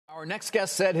Our next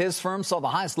guest said his firm saw the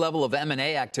highest level of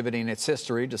M&A activity in its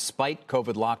history, despite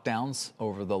COVID lockdowns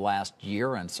over the last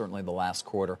year and certainly the last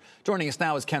quarter. Joining us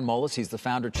now is Ken Moelis. He's the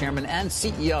founder, chairman, and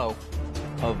CEO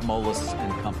of Moelis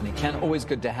 & Company. Ken, always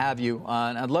good to have you.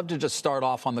 And I'd love to just start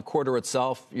off on the quarter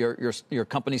itself. Your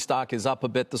company stock is up a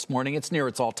bit this morning. It's near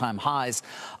its all-time highs.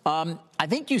 I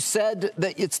think you said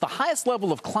that it's the highest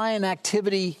level of client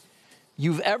activity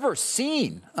you've ever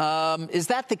seen. Is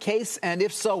that the case? And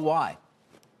if so, why?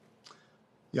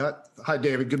 Yeah. Hi,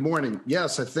 David. Good morning.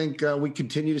 Yes, I think we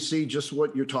continue to see just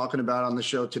what you're talking about on the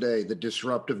show today, the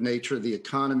disruptive nature of the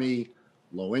economy,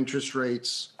 low interest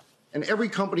rates. And every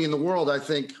company in the world, I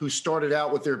think, who started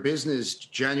out with their business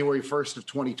January 1st of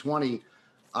 2020,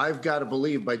 I've got to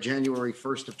believe by January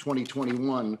 1st of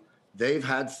 2021, they've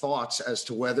had thoughts as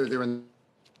to whether they're in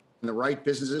the right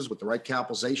businesses with the right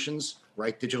capitalizations,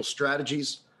 right digital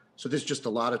strategies. So there's just a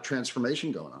lot of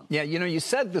transformation going on. Yeah, you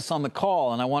said this on the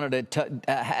call, and I wanted to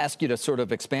ask you to sort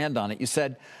of expand on it. You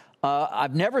said,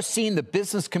 I've never seen the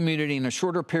business community in a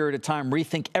shorter period of time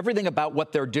rethink everything about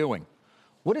what they're doing.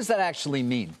 What does that actually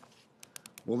mean?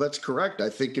 Well, that's correct.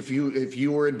 I think if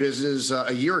you were in business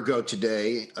a year ago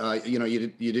today,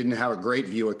 you didn't have a great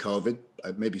view of COVID.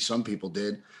 Maybe some people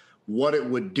did. What it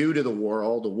would do to the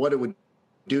world, what it would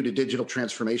do to digital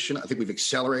transformation. I think we've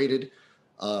accelerated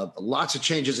lots of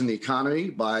changes in the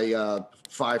economy by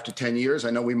 5 to 10 years.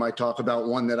 I know we might talk about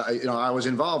one that I was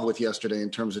involved with yesterday in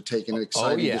terms of taking an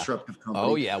exciting, disruptive company.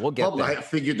 Oh, yeah, we'll get there. I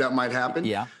figured that might happen.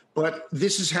 Yeah. But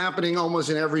this is happening almost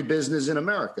in every business in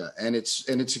America, and it's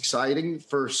exciting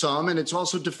for some, and it's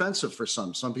also defensive for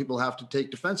some. Some people have to take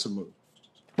defensive moves.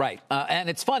 Right. And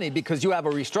it's funny because you have a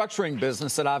restructuring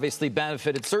business that obviously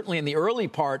benefited certainly in the early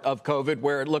part of COVID,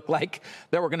 where it looked like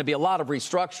there were going to be a lot of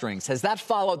restructurings. Has that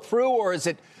followed through, or is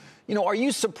it, are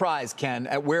you surprised, Ken,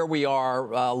 at where we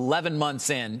are 11 months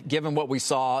in, given what we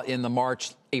saw in the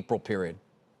March-April period?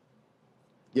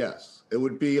 Yes. It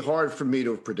would be hard for me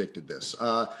to have predicted this.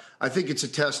 I think it's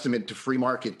a testament to free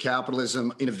market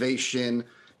capitalism, innovation.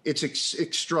 It's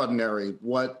extraordinary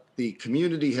what the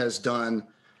community has done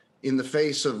in the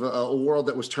face of a world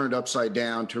that was turned upside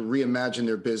down to reimagine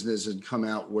their business and come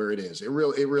out where it is. It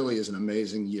really is an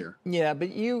amazing year. Yeah,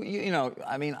 but you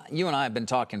and I have been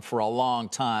talking for a long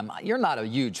time. You're not a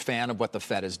huge fan of what the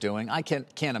Fed is doing. I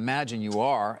can't imagine you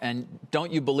are. And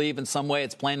don't you believe in some way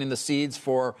it's planting the seeds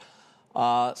for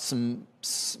the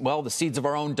seeds of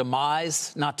our own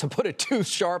demise, not to put it too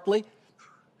sharply?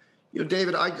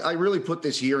 David, I really put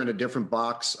this year in a different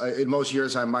box. In most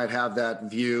years, I might have that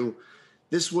view.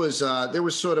 This was, there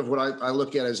was sort of what I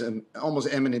look at as an almost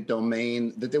eminent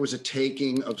domain, that there was a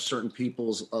taking of certain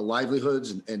people's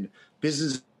livelihoods and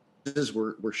businesses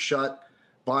were shut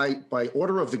by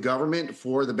order of the government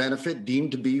for the benefit,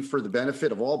 deemed to be for the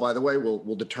benefit of all. By the way,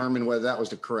 we'll determine whether that was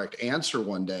the correct answer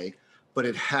one day. But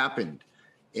it happened.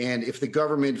 And if the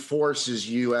government forces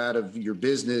you out of your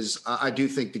business, I do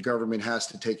think the government has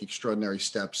to take extraordinary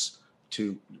steps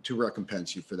to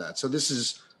recompense you for that. So this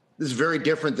is very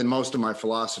different than most of my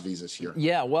philosophies this year.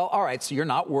 Yeah, well, all right. So you're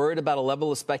not worried about a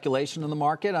level of speculation in the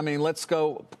market? I mean, let's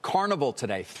go Carnival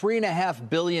today. $3.5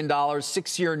 billion,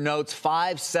 6-year notes,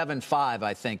 5.75,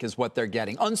 I think, is what they're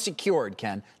getting. Unsecured,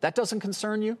 Ken. That doesn't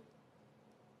concern you?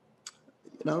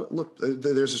 Look,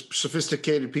 there's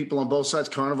sophisticated people on both sides.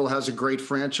 Carnival has a great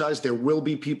franchise. There will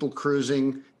be people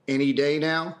cruising any day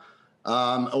now.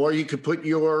 Or you could put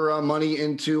your money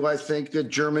into, I think,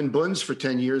 German bunds for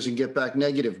 10 years and get back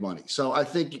negative money. So I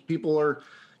think people are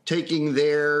taking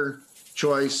their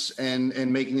choice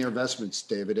and making their investments,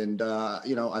 David. And,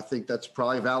 I think that's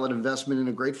probably a valid investment in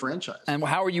a great franchise. And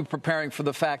how are you preparing for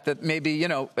the fact that maybe,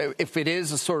 if it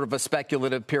is a sort of a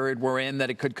speculative period we're in,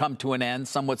 that it could come to an end,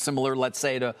 somewhat similar, let's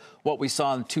say, to what we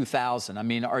saw in 2000? I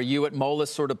mean, are you at Moelis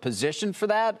sort of positioned for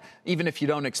that, even if you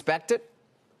don't expect it?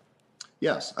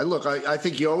 Yes. I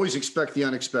think you always expect the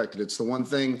unexpected. It's the one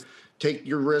thing. Take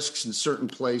your risks in certain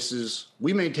places.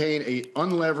 We maintain a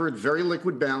unlevered, very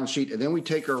liquid balance sheet, and then we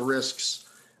take our risks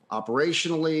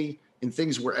operationally in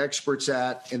things we're experts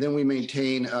at, and then we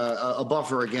maintain a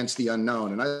buffer against the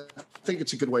unknown. And I think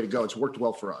it's a good way to go. It's worked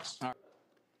well for us.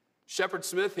 Shepard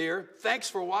Smith here. Thanks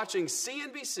for watching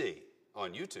CNBC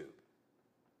on YouTube.